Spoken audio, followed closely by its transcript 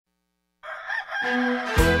The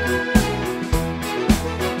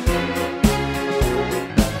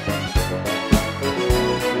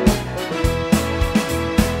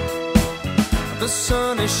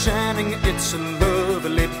sun is shining, it's a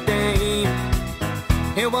lovely day.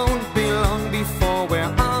 It won't be long before we're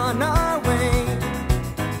on our way.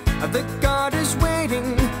 The guard is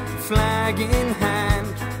waiting, flag in hand.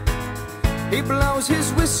 He blows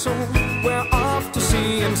his whistle, we're off to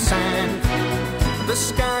sea and sand. The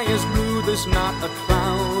sky is blue, there's not a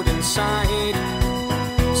cloud in sight.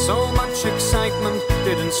 So much excitement,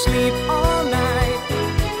 didn't sleep all night.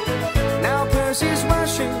 Now Percy's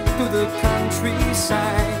rushing to the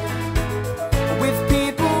countryside, with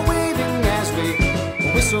people waving as we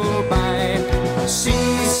whistle by.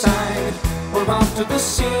 Seaside, we're off to the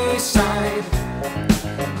seaside.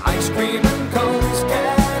 Ice cream and cones,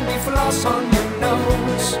 candy floss on your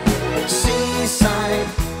nose. Seaside,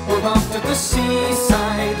 we're off to the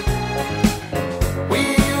seaside.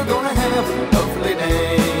 We're gonna have a lovely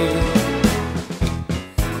day.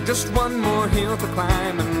 Just one more hill to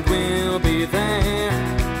climb and we'll be there.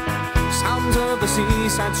 Sounds of the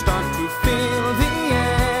seaside start to fill the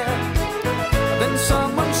air. Then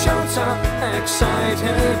someone shouts out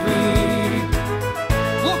excitedly,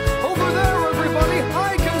 "Look, over there everybody,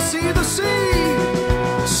 I can see the sea!"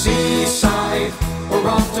 Seaside, we're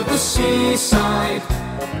off to the seaside.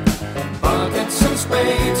 Buckets and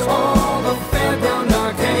spades, all the fairground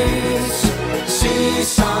arcades.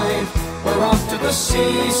 Seaside, we're off to the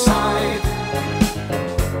seaside.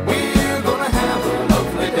 We're gonna have a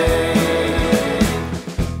lovely day.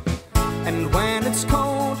 And when it's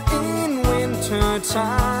cold in winter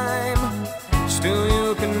time, still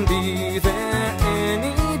you can be there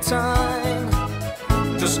anytime.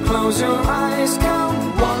 Just close your eyes, count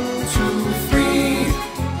 1, 2, 3.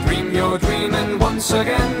 Dream your dream and once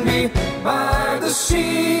again be by the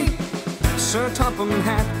sea. Sir Topham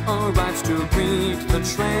Hatt arrives to greet the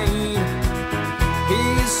train.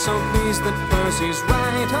 He's so pleased that Percy's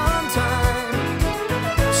right on time.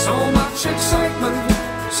 So much excitement,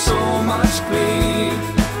 so much glee.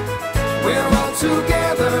 We're all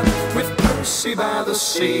together with Percy by the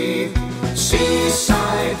sea.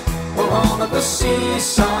 Seaside, we're all at the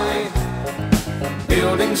seaside,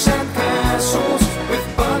 building sand castles with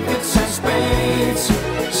buckets and spades.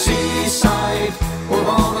 Seaside, we're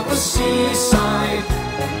all at the seaside.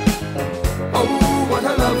 Oh, what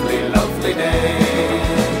a lovely, lovely day.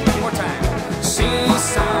 One more time.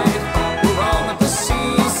 Seaside, we're all at the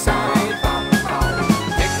seaside,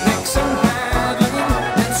 picnics and paddling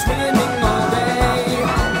and swimming all day.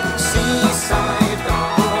 Seaside,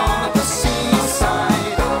 we're all at the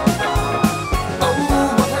seaside. Oh,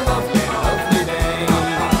 what a lovely, lovely day.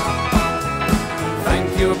 Thank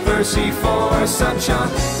you, Percy, for such a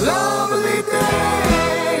lovely day.